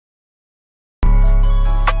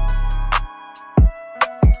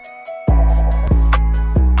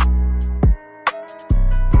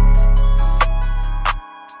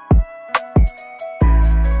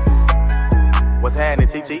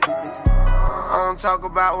don't talk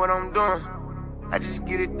about what I'm doing, I just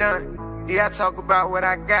get it done. Yeah, I talk about what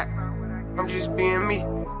I got, I'm just being me.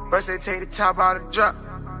 First they take the top out of the drop,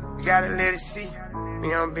 you gotta let it see.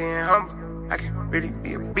 Me, I'm being humble, I can really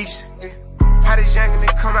be a beast. Yeah. How this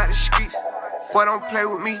youngin' come out the streets, boy don't play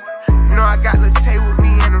with me. You know I got Lil Tay with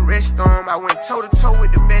me and the rest of 'em. I went toe to toe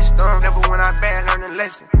with the best of 'em. Never went out bad, learned a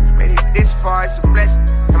lesson. Made it this far, it's a blessing.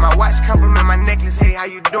 And my watch compliment my necklace. Hey, how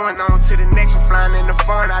you doing? On to the next one, flying in the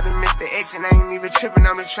foreign. I done missed the X and I ain't even tripping.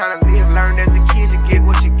 I'm just trying to live. Learned as a kid, you get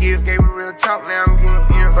what you give. Gave me real talk, now I'm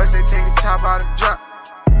getting in. First they take the top out of the drop,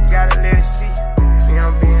 you gotta let it see. Me,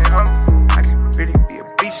 I'm being humble, I can really be a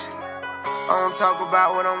beast. I don't talk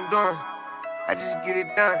about what I'm doing, I just get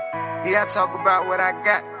it done. Yeah, I talk about what I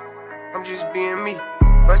got, I'm just being me.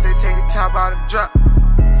 First they take the top out of the drop,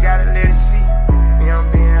 you gotta let it see. Me, I'm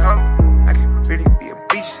being humble, I can really be a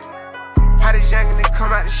beast. How this youngin'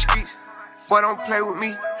 come out the streets, boy don't play with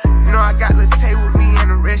me. You know I got Lil Tay with me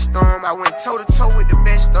and the rest of 'em. I went toe to toe with the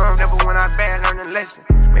best of 'em. Never went out bad, learned a lesson.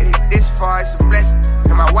 Made it this far, it's a blessing.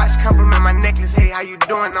 And my watch compliment my necklace. Hey, how you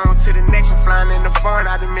doing? On to the next one, flying in the foreign.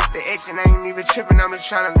 I done missed the X and I ain't even tripping. I'm just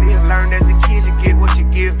trying to live. Learned as a kid, you get what you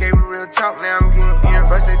give. Gave me real talk, now I'm getting in.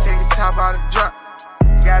 First they take the top out of the drop,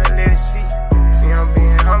 you gotta let it see. Me, I'm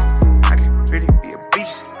being humble, I can really be a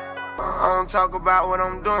beast. I don't talk about what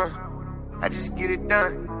I'm doing, I just get it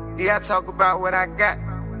done. Yeah, I talk about what I got,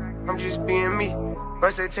 I'm just being me.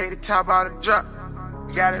 First they take the top out of the drop,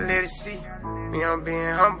 you gotta let it see. Me, I'm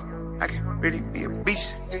being humble, I can really be a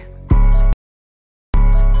beast. Yeah.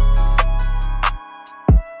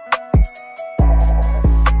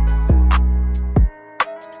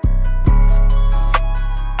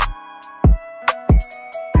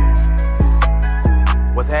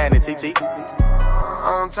 What's happening, TT?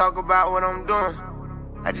 I don't talk about what I'm doing,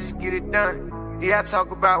 I just get it done. Yeah, I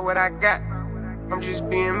talk about what I got, I'm just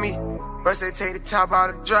being me. First they take the top out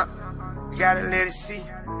of the drop, you gotta let it see.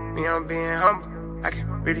 Me, I'm being humble, I can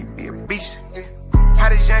really be a beast. Yeah. How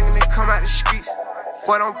this youngin' come out the streets,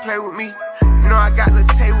 boy don't play with me. You know I got Lil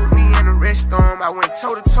Tay with me and the rest of 'em. I went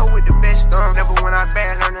toe to toe with the best of 'em. Never went out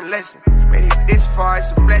bad, learned a lesson. Made it this far,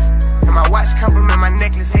 it's a blessing. And my watch compliment my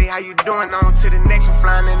necklace. Hey, how you doing? On to the next one,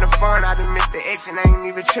 flying in the foreign. I done missed the X and I ain't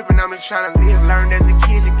even tripping. I'm just trying to live. Learned as a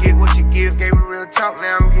kid, you get what you give. Gave me real talk,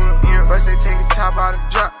 now I'm getting in. First they take the top out of the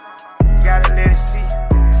drop, you gotta let it see.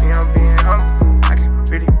 Me, I'm being humble, I can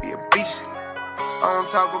really be a beast. I don't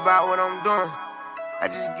talk about what I'm doing, I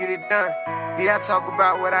just get it done. Yeah, I talk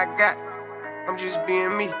about what I got, I'm just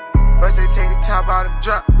being me. First they take the top out of the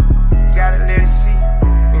drop, you gotta let it see.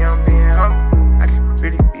 Me, I'm being humble, I can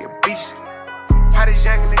really be a beast. How this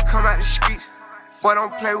youngin' come out the streets, boy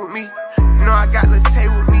don't play with me. You know I got Lil Tay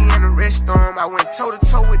with me and the rest of 'em. I went toe to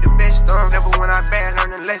toe with the best of 'em. Never went out bad,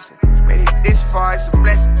 learned a lesson. Made it this far, it's a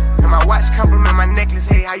blessing. And my watch compliment my necklace.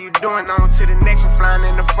 Hey, how you doing? On to the next one, flying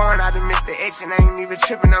in the foreign. I done missed the X and I ain't even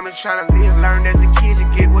tripping. I'm just trying to live. Learned as a kid, you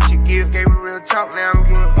get what you give. Gave me real talk, now I'm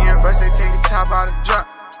getting in. First they take the top out of the drop,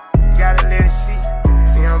 you gotta let it see.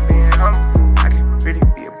 Me, I'm being humble, I can really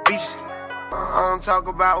be a beast. I don't talk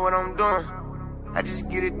about what I'm doing, I just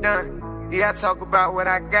get it done. Yeah, I talk about what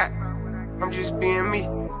I got, I'm just being me.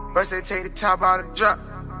 First they take the top out of the drop,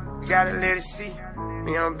 you gotta let it see.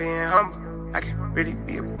 Me, I'm being humble, I can really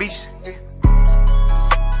be a beast. Yeah.